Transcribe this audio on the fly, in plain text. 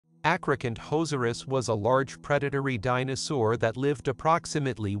Acrocanthosaurus was a large predatory dinosaur that lived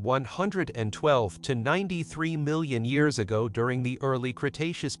approximately 112 to 93 million years ago during the Early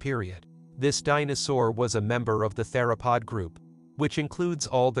Cretaceous period. This dinosaur was a member of the theropod group, which includes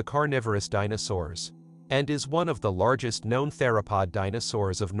all the carnivorous dinosaurs, and is one of the largest known theropod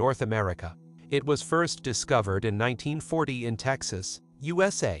dinosaurs of North America. It was first discovered in 1940 in Texas,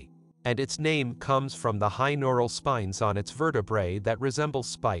 USA, and its name comes from the high neural spines on its vertebrae that resemble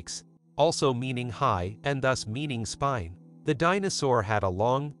spikes, also meaning high and thus meaning spine. The dinosaur had a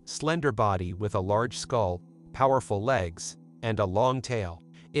long, slender body with a large skull, powerful legs, and a long tail.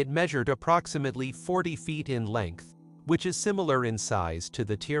 It measured approximately 40 feet in length, which is similar in size to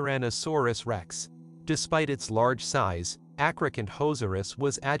the Tyrannosaurus rex. Despite its large size, Acrocanthosaurus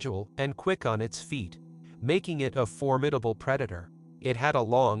was agile and quick on its feet, making it a formidable predator. It had a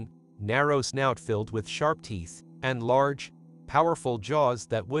long, narrow snout filled with sharp teeth, and large, powerful jaws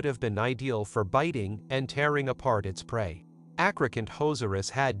that would have been ideal for biting and tearing apart its prey. Acrocanthosaurus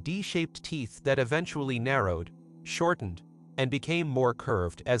had D-shaped teeth that eventually narrowed, shortened, and became more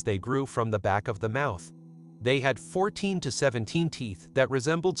curved as they grew from the back of the mouth. They had 14 to 17 teeth that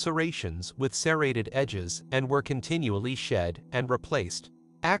resembled serrations with serrated edges and were continually shed and replaced.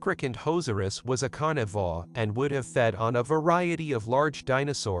 Acrocanthosaurus was a carnivore and would have fed on a variety of large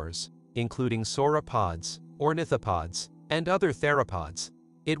dinosaurs, including sauropods, ornithopods, and other theropods.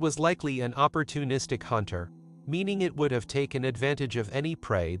 It was likely an opportunistic hunter, meaning it would have taken advantage of any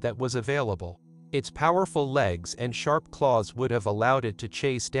prey that was available. Its powerful legs and sharp claws would have allowed it to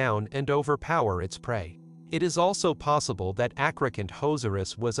chase down and overpower its prey. It is also possible that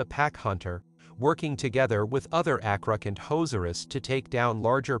Acrocanthosaurus was a pack hunter, working together with other Acrocanthosaurus to take down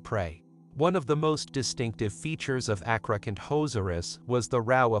larger prey. One of the most distinctive features of Acrocanthosaurus was the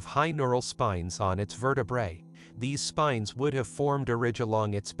row of high neural spines on its vertebrae. These spines would have formed a ridge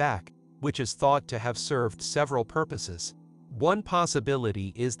along its back, which is thought to have served several purposes. One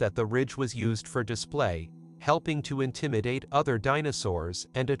possibility is that the ridge was used for display, helping to intimidate other dinosaurs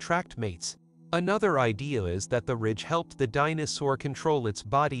and attract mates. Another idea is that the ridge helped the dinosaur control its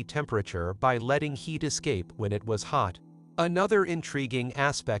body temperature by letting heat escape when it was hot. Another intriguing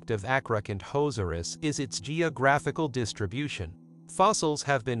aspect of Acrocanthosaurus is its geographical distribution. Fossils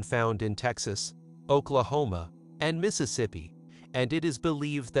have been found in Texas, Oklahoma, and Mississippi, and it is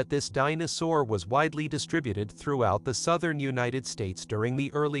believed that this dinosaur was widely distributed throughout the southern United States during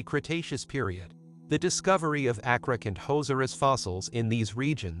the Early Cretaceous period. The discovery of Acrocanthosaurus fossils in these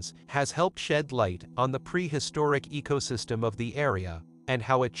regions has helped shed light on the prehistoric ecosystem of the area and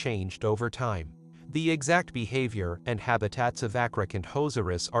how it changed over time. The exact behavior and habitats of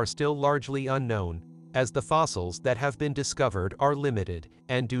Acrocanthosaurus are still largely unknown, as the fossils that have been discovered are limited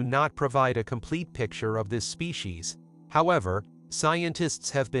and do not provide a complete picture of this species. However, scientists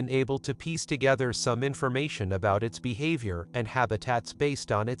have been able to piece together some information about its behavior and habitats based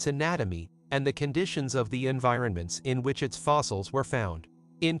on its anatomy and the conditions of the environments in which its fossils were found.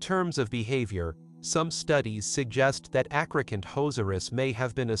 In terms of behavior, some studies suggest that Acrocanthosaurus may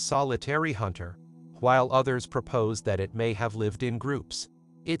have been a solitary hunter, while others propose that it may have lived in groups.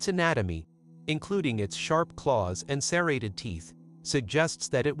 Its anatomy, including its sharp claws and serrated teeth, suggests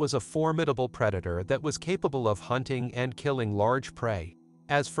that it was a formidable predator that was capable of hunting and killing large prey.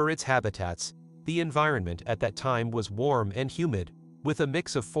 As for its habitats, the environment at that time was warm and humid, with a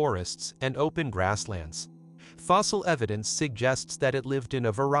mix of forests and open grasslands. Fossil evidence suggests that it lived in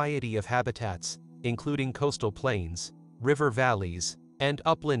a variety of habitats, including coastal plains, river valleys, and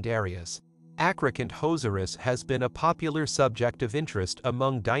upland areas. Acrocanthosaurus has been a popular subject of interest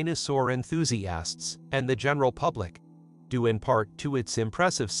among dinosaur enthusiasts and the general public, due in part to its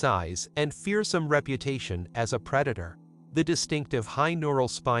impressive size and fearsome reputation as a predator. The distinctive high neural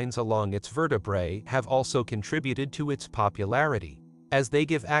spines along its vertebrae have also contributed to its popularity, as they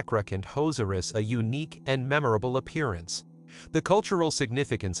give Acrocanthosaurus a unique and memorable appearance. The cultural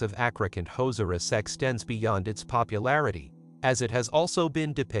significance of Acrocanthosaurus extends beyond its popularity, as it has also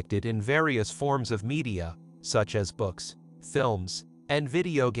been depicted in various forms of media, such as books, films, and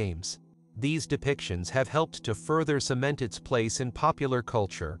video games. These depictions have helped to further cement its place in popular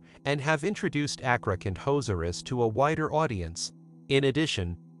culture and have introduced Acrocanthosaurus to a wider audience. In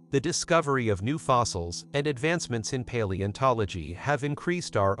addition, the discovery of new fossils and advancements in paleontology have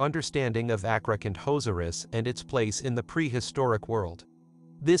increased our understanding of Acrocanthosaurus and its place in the prehistoric world.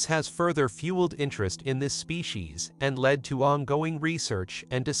 This has further fueled interest in this species and led to ongoing research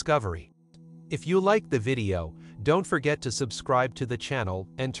and discovery. If you liked the video, don't forget to subscribe to the channel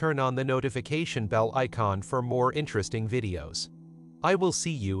and turn on the notification bell icon for more interesting videos. I will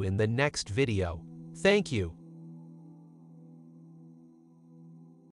see you in the next video. Thank you.